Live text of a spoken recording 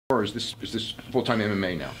Or is this full-time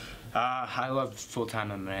MMA now? I love full-time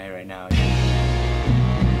MMA right now.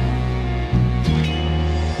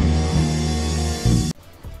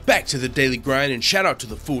 Back to the daily grind, and shout out to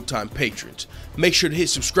the full-time patrons. Make sure to hit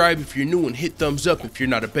subscribe if you're new and hit thumbs up if you're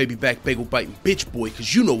not a baby back bagel biting bitch boy,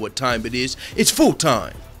 cause you know what time it is. It's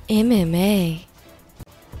full-time MMA.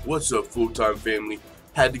 What's up, full-time family?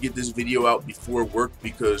 Had to get this video out before work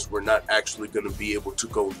because we're not actually going to be able to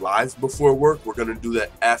go live before work. We're going to do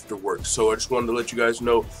that after work. So I just wanted to let you guys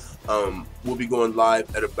know we'll be going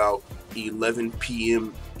live at about 11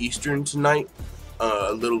 p.m. Eastern tonight.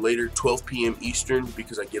 A little later, 12 p.m. Eastern,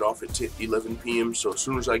 because I get off at 11 p.m. So as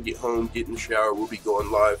soon as I get home, get in the shower, we'll be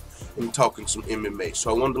going live and talking some MMA.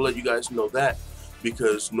 So I wanted to let you guys know that,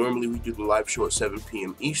 because normally we do the live show at 7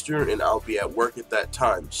 p.m. Eastern, and I'll be at work at that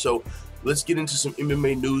time. So let's get into some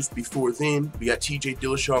MMA news before then. We got TJ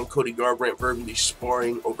Dillashaw and Cody Garbrandt verbally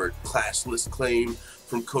sparring over a classless claim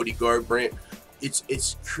from Cody Garbrandt.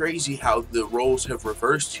 It's crazy how the roles have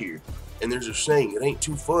reversed here. And there's a saying, it ain't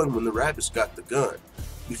too fun when the rabbit's got the gun.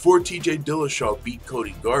 Before TJ Dillashaw beat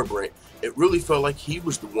Cody Garbrandt, it really felt like he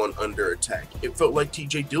was the one under attack. It felt like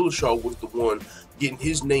TJ Dillashaw was the one getting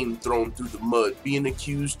his name thrown through the mud, being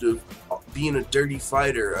accused of being a dirty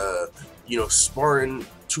fighter, sparring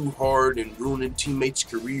too hard and ruining teammates'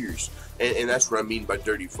 careers. And that's what I mean by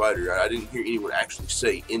dirty fighter. I didn't hear anyone actually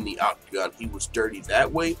say in the octagon he was dirty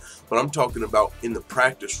that way, but I'm talking about in the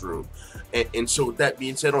practice room. And so with that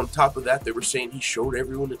being said, on top of that, they were saying he showed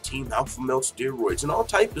everyone the Team Alpha Male steroids and all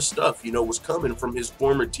type of stuff, was coming from his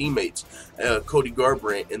former teammates, Cody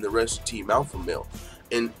Garbrandt and the rest of Team Alpha Male.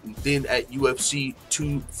 And then at UFC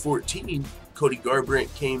 214, Cody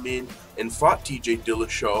Garbrandt came in and fought TJ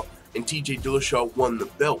Dillashaw, and TJ Dillashaw won the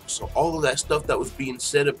belt. So all of that stuff that was being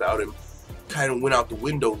said about him kind of went out the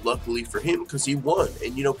window, luckily for him, because he won.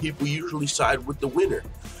 And people usually side with the winner.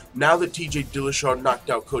 Now that TJ Dillashaw knocked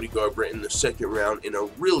out Cody Garbrandt in the second round in a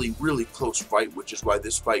really, really close fight, which is why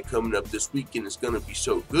this fight coming up this weekend is going to be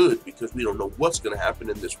so good, because we don't know what's going to happen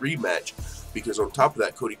in this rematch. Because on top of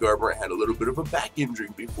that, Cody Garbrandt had a little bit of a back injury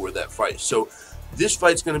before that fight. So this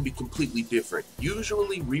fight's going to be completely different.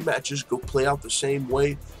 Usually rematches go play out the same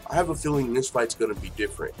way. I have a feeling this fight's going to be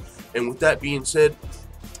different. And with that being said,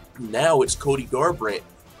 now it's Cody Garbrandt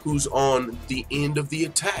who's on the end of the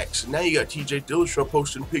attacks. Now you got TJ Dillashaw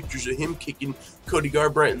posting pictures of him kicking Cody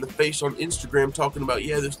Garbrandt in the face on Instagram, talking about,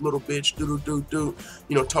 yeah, this little bitch,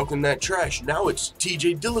 talking that trash. Now it's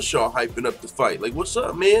TJ Dillashaw hyping up the fight. Like, what's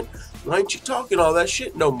up, man? Why ain't you talking all that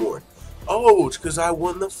shit no more? Oh, it's because I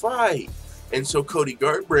won the fight. And so Cody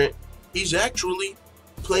Garbrandt, he's actually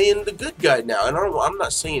playing the good guy now. And I'm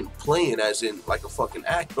not saying playing as in like a fucking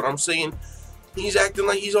act, but I'm saying he's acting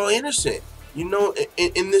like he's all innocent. In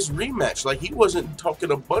this rematch, like he wasn't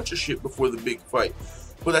talking a bunch of shit before the big fight.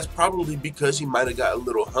 But that's probably because he might have got a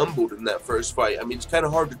little humbled in that first fight. I mean, it's kind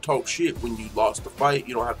of hard to talk shit when you lost the fight.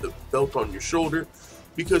 You don't have the belt on your shoulder.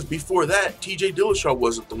 Because before that, TJ Dillashaw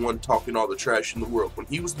wasn't the one talking all the trash in the world. When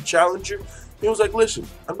he was the challenger, he was like, listen,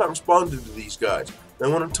 I'm not responding to these guys. They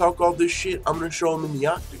want to talk all this shit, I'm going to show them in the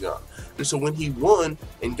octagon. And so when he won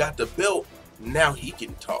and got the belt, now he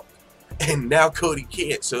can talk. And now Cody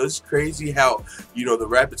can't. So it's crazy how, the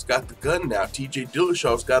rabbit's got the gun now. TJ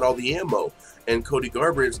Dillashaw's got all the ammo. And Cody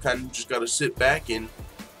Garbrandt's kind of just got to sit back and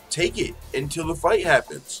take it until the fight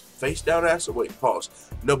happens. Face down, ass away.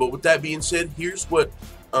 Pause. No, but with that being said, here's what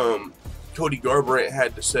Cody Garbrandt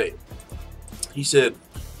had to say. He said,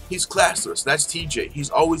 he's classless. That's TJ.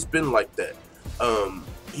 He's always been like that.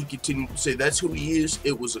 He continued to say, that's who he is.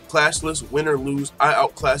 It was a classless, win or lose. I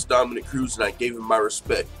outclassed Dominic Cruz and I gave him my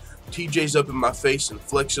respect. TJ's up in my face and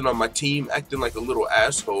flexing on my team, acting like a little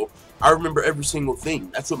asshole. I remember every single thing.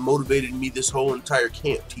 That's what motivated me this whole entire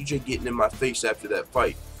camp. TJ getting in my face after that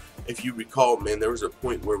fight. If you recall, man, there was a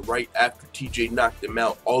point where right after TJ knocked him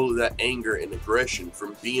out, all of that anger and aggression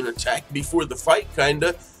from being attacked before the fight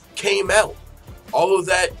kinda came out. All of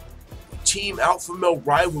that Team Alpha Male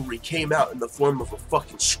rivalry came out in the form of a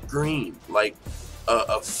fucking scream. Like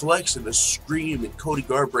a flex and a scream in Cody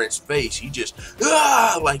Garbrandt's face. He just,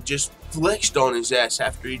 just flexed on his ass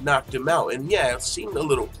after he knocked him out. And yeah, it seemed a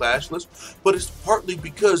little classless, but it's partly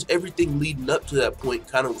because everything leading up to that point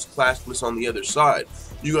kind of was classless on the other side.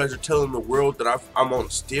 You guys are telling the world that I'm on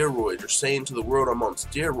steroids, or saying to the world I'm on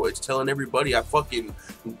steroids, telling everybody I fucking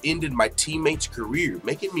ended my teammate's career,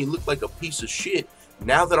 making me look like a piece of shit.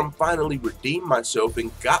 Now that I'm finally redeemed myself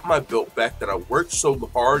and got my belt back that I worked so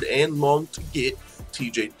hard and long to get,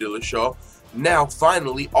 TJ Dillashaw, now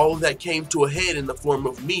finally all of that came to a head in the form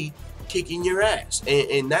of me kicking your ass.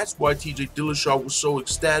 And that's why TJ Dillashaw was so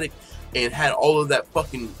ecstatic and had all of that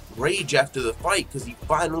fucking rage after the fight because he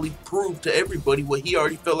finally proved to everybody what he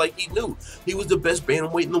already felt like he knew. He was the best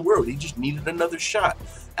bantamweight in the world. He just needed another shot.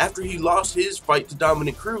 After he lost his fight to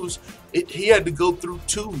Dominic Cruz, he had to go through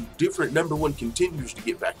 2 different #1 contenders to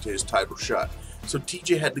get back to his title shot. So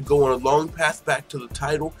TJ had to go on a long path back to the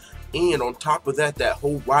title, and on top of that, that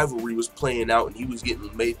whole rivalry was playing out, and he was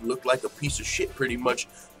getting made look like a piece of shit pretty much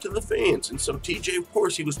to the fans. And so TJ, of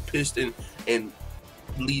course, he was pissed and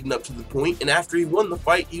leading up to the point, and after he won the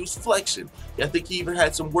fight, he was flexing. I think he even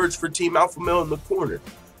had some words for Team Alpha Male in the corner.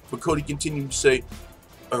 But Cody continued to say,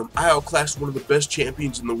 I outclassed one of the best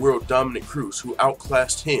champions in the world, Dominic Cruz, who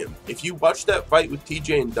outclassed him. If you watch that fight with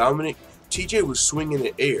TJ and Dominic, TJ was swinging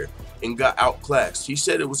in air and got outclassed. He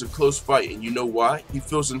said it was a close fight, and you know why? He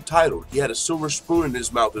feels entitled. He had a silver spoon in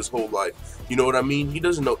his mouth his whole life. You know what I mean? He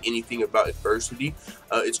doesn't know anything about adversity.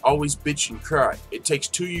 It's always bitch and cry. It takes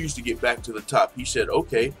 2 years to get back to the top. He said,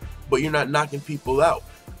 okay, but you're not knocking people out.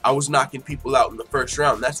 I was knocking people out in the first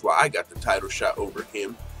round. That's why I got the title shot over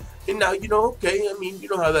him. And now, you know, okay, I mean, you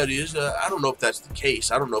know how that is. I don't know if that's the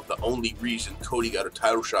case. I don't know if the only reason Cody got a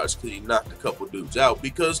title shot is because he knocked a couple dudes out,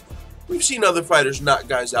 because we've seen other fighters knock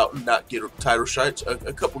guys out and not get title shots.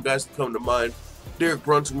 A couple guys that come to mind. Derek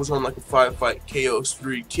Brunson was on like a 5-fight KO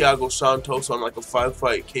spree. Thiago Santos on like a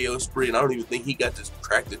 5-fight KO spree, and I don't even think he got to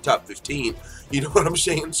crack the top 15. You know what I'm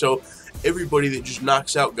saying? So everybody that just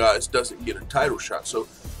knocks out guys doesn't get a title shot. So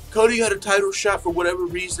Cody got a title shot for whatever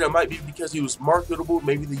reason. It might be because he was marketable.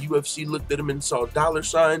 Maybe the UFC looked at him and saw dollar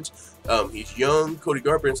signs. He's young. Cody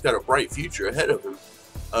Garbrandt's got a bright future ahead of him.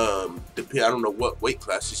 I don't know what weight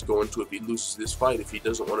class he's going to if he loses this fight, if he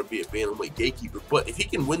doesn't want to be a bantamweight gatekeeper. But if he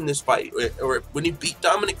can win this fight, or when he beat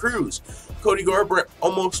Dominic Cruz, Cody Garbrandt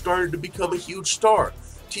almost started to become a huge star.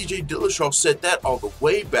 TJ Dillashaw said that all the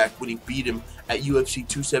way back when he beat him at UFC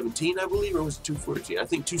 217, I believe, or was it 214? I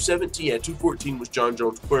think 217, yeah, 214 was John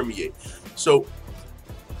Jones Cormier. So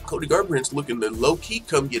Cody Garbrandt's looking to low-key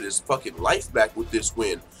come get his fucking life back with this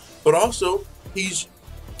win. But also, he's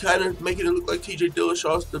kind of making it look like TJ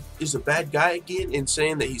Dillashaw is a bad guy again and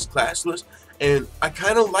saying that he's classless. And I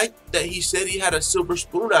kind of like that he said he had a silver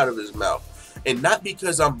spoon out of his mouth. And not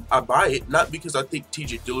because I buy it, not because I think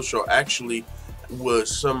TJ Dillashaw actually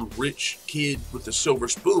was some rich kid with a silver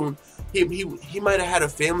spoon. He might have had a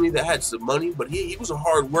family that had some money, but he was a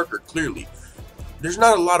hard worker, clearly. There's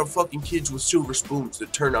not a lot of fucking kids with silver spoons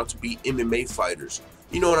that turn out to be MMA fighters.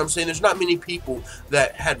 You know what I'm saying? There's not many people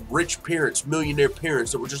that had rich parents, millionaire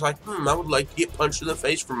parents, that were just like, I would like to get punched in the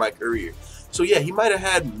face for my career. So yeah, he might have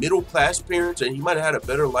had middle-class parents, and he might have had a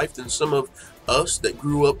better life than some of us that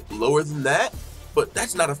grew up lower than that, but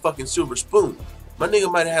that's not a fucking silver spoon. My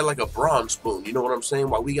nigga might have had like a bronze spoon, you know what I'm saying?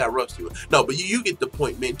 While we got rusty with. No, but you get the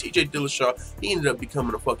point, man. TJ Dillashaw, he ended up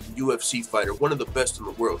becoming a fucking UFC fighter, one of the best in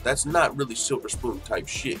the world. That's not really silver spoon type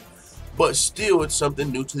shit. But still, it's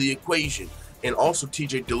something new to the equation. And also,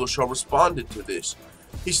 TJ Dillashaw responded to this.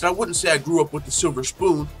 He said, I wouldn't say I grew up with the silver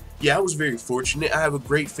spoon. Yeah, I was very fortunate. I have a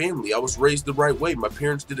great family. I was raised the right way. My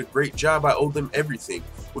parents did a great job. I owe them everything.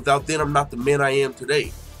 Without them, I'm not the man I am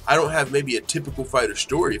today. I don't have maybe a typical fighter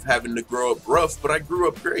story of having to grow up rough, but I grew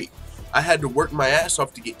up great. I had to work my ass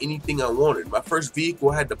off to get anything I wanted. My first vehicle,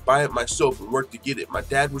 I had to buy it myself and work to get it. My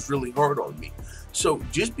dad was really hard on me. So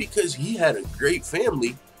just because he had a great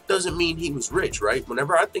family doesn't mean he was rich, right?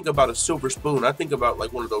 Whenever I think about a silver spoon, I think about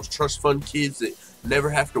like one of those trust fund kids that never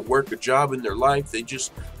have to work a job in their life. They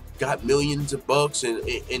just got millions of bucks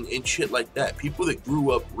and shit like that. People that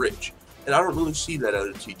grew up rich. And I don't really see that out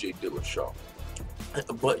of TJ Dillashaw.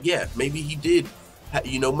 But yeah, maybe he did,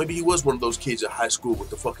 you know, maybe he was one of those kids at high school with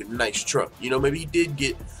the fucking nice truck. You know, maybe he did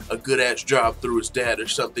get a good-ass job through his dad or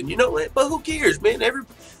something, you know, but who cares, man?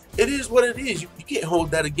 It is what it is. You can't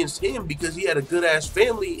hold that against him because he had a good-ass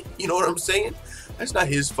family, you know what I'm saying? That's not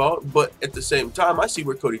his fault, but at the same time, I see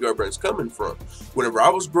where Cody Garbrandt's coming from. Whenever I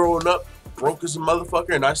was growing up, broke as a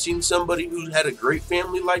motherfucker, and I seen somebody who had a great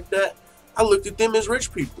family like that, I looked at them as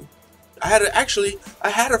rich people. I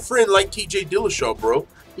had a friend like TJ Dillashaw, bro.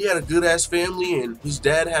 He had a good-ass family, and his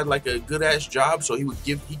dad had like a good-ass job, so he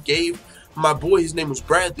gave my boy, his name was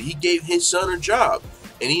Bradley, he gave his son a job,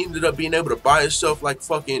 and he ended up being able to buy himself like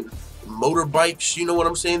fucking motorbikes, you know what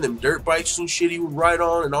I'm saying, them dirt bikes and shit he would ride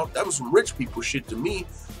on, and all that was some rich people shit to me,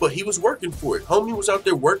 but he was working for it. Homie was out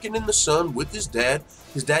there working in the sun with his dad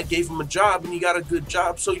gave him a job, and he got a good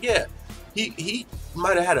job, so yeah, he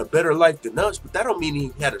might have had a better life than us, but that don't mean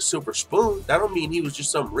he had a silver spoon. That don't mean he was just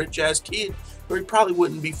some rich-ass kid, or he probably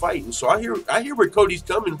wouldn't be fighting. So I hear where Cody's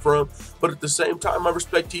coming from, but at the same time, I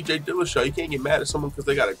respect TJ Dillashaw. You can't get mad at someone because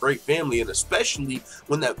they got a great family, and especially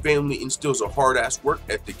when that family instills a hard-ass work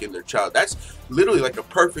ethic in their child. That's literally like a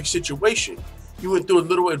perfect situation. You went through a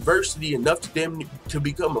little adversity enough to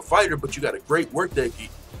become a fighter, but you got a great work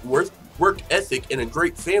ethic and a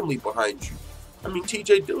great family behind you. I mean,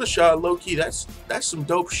 TJ Dillashaw, low-key, that's some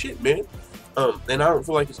dope shit, man. And I don't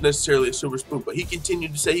feel like it's necessarily a silver spoon, but he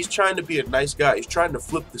continued to say he's trying to be a nice guy. He's trying to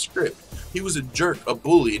flip the script. He was a jerk, a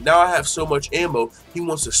bully, and now I have so much ammo, he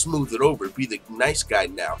wants to smooth it over, be the nice guy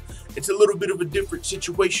now. It's a little bit of a different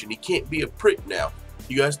situation. He can't be a prick now.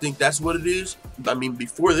 You guys think that's what it is? I mean,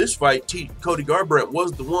 before this fight, Cody Garbrandt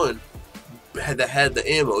was the one that had the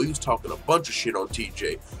ammo. He was talking a bunch of shit on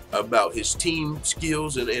TJ about his team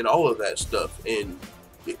skills and all of that stuff, and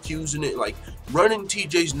accusing it, like running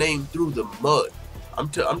TJ's name through the mud. I'm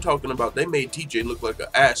talking about they made TJ look like an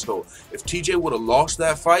asshole. If TJ would have lost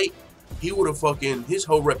that fight, he would have fucking, his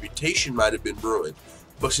whole reputation might have been ruined.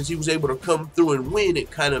 But since he was able to come through and win,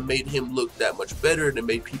 it kind of made him look that much better, and it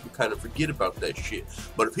made people kind of forget about that shit.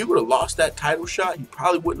 But if he would have lost that title shot, he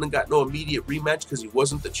probably wouldn't have got no immediate rematch because he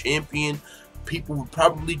wasn't the champion. People would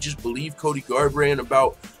probably just believe Cody Garbrandt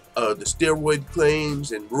about the steroid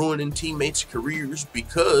claims and ruining teammates' careers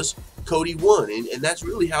because Cody won. And that's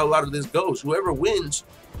really how a lot of this goes. Whoever wins,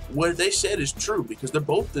 what they said is true, because they're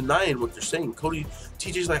both denying what they're saying.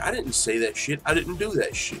 TJ's like, I didn't say that shit. I didn't do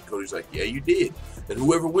that shit. Cody's like, yeah, you did. And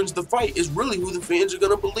whoever wins the fight is really who the fans are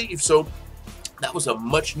going to believe. So that was a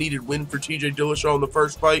much needed win for TJ Dillashaw in the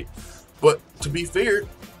first fight. But to be fair,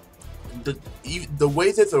 the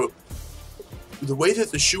way that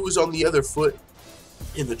the shoe is on the other foot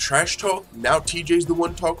in the trash talk, now TJ's the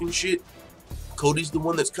one talking shit. Cody's the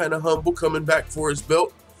one that's kind of humble, coming back for his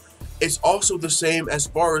belt. It's also the same as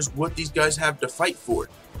far as what these guys have to fight for.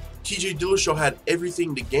 TJ Dillashaw had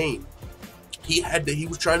everything to gain. He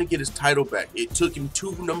was trying to get his title back. It took him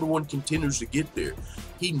 2 #1 contenders to get there.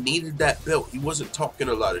 He needed that belt. He wasn't talking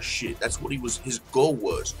a lot of shit. That's what his goal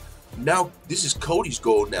was. Now, this is Cody's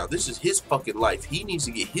goal now. This is his fucking life. He needs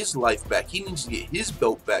to get his life back. He needs to get his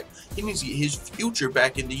belt back. He needs to get his future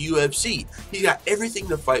back in the UFC. He's got everything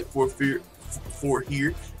to fight for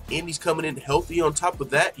here, and he's coming in healthy on top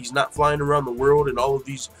of that. He's not flying around the world and all of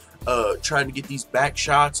these, trying to get these back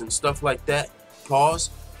shots and stuff like that.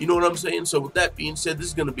 Pause. You know what I'm saying? So with that being said, this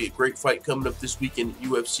is going to be a great fight coming up this weekend at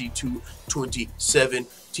UFC 227.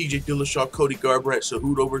 TJ Dillashaw, Cody Garbrandt,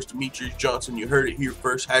 Cejudo versus Demetrius Johnson. You heard it here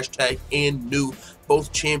first. Hashtag and new.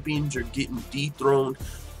 Both champions are getting dethroned.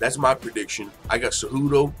 That's my prediction. I got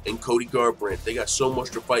Cejudo and Cody Garbrandt. They got so much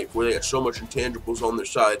to fight for. They got so much intangibles on their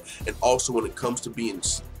side. And also when it comes to being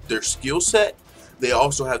their skill set, they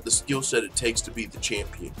also have the skill set it takes to be the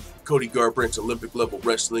champion. Cody Garbrandt's Olympic level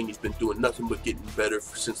wrestling. He's been doing nothing but getting better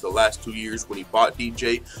since the last 2 years when he fought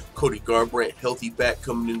DJ. Cody Garbrandt, healthy back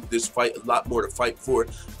coming into this fight. A lot more to fight for.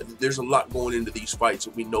 There's a lot going into these fights,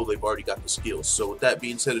 and we know they've already got the skills. So with that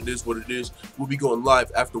being said, it is what it is. We'll be going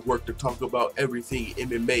live after work to talk about everything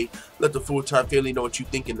MMA. Let the full-time family know what you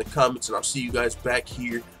think in the comments, and I'll see you guys back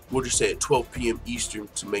here. We'll just say at 12 p.m. Eastern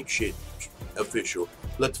to make shit official.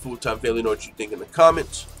 Let the full-time family know what you think in the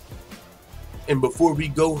comments. And before we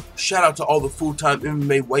go, shout out to all the full-time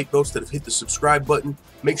MMA white belts that have hit the subscribe button.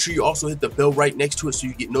 Make sure you also hit the bell right next to it so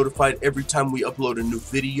you get notified every time we upload a new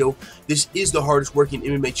video. This is the hardest working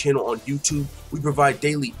MMA channel on YouTube. We provide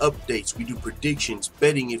daily updates. We do predictions,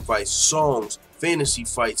 betting advice, songs, fantasy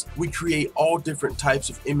fights. We create all different types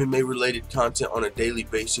of MMA related content on a daily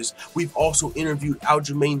basis. We've also interviewed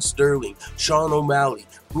Aljamain Sterling, Sean O'Malley,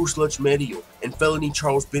 Bruce Lutchmedio, and Felony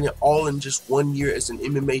Charles Bennett all in just 1 year as an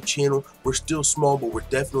MMA channel. We're still small, but we're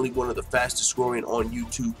definitely one of the fastest growing on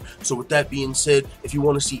YouTube. So with that being said, if you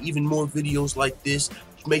want to see even more videos like this,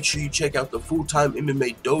 make sure you check out the Full-Time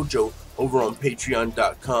MMA Dojo over on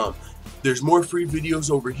patreon.com. There's more free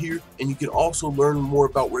videos over here, and you can also learn more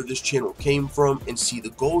about where this channel came from and see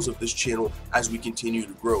the goals of this channel as we continue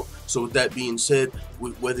to grow. So with that being said,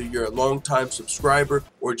 whether you're a long-time subscriber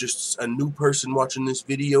or just a new person watching this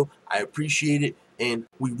video, I appreciate it. And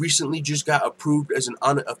we recently just got approved as an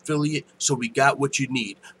Honor affiliate, so we got what you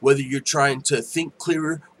need. Whether you're trying to think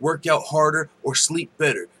clearer, work out harder, or sleep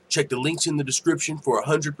better, check the links in the description for a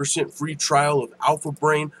 100% free trial of Alpha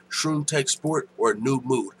Brain, Shroom Tech Sport, or a New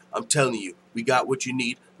Mood. I'm telling you, we got what you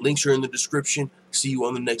need. Links are in the description. See you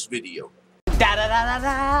on the next video. Da da da da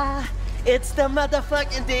da. It's the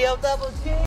motherfucking DOWG.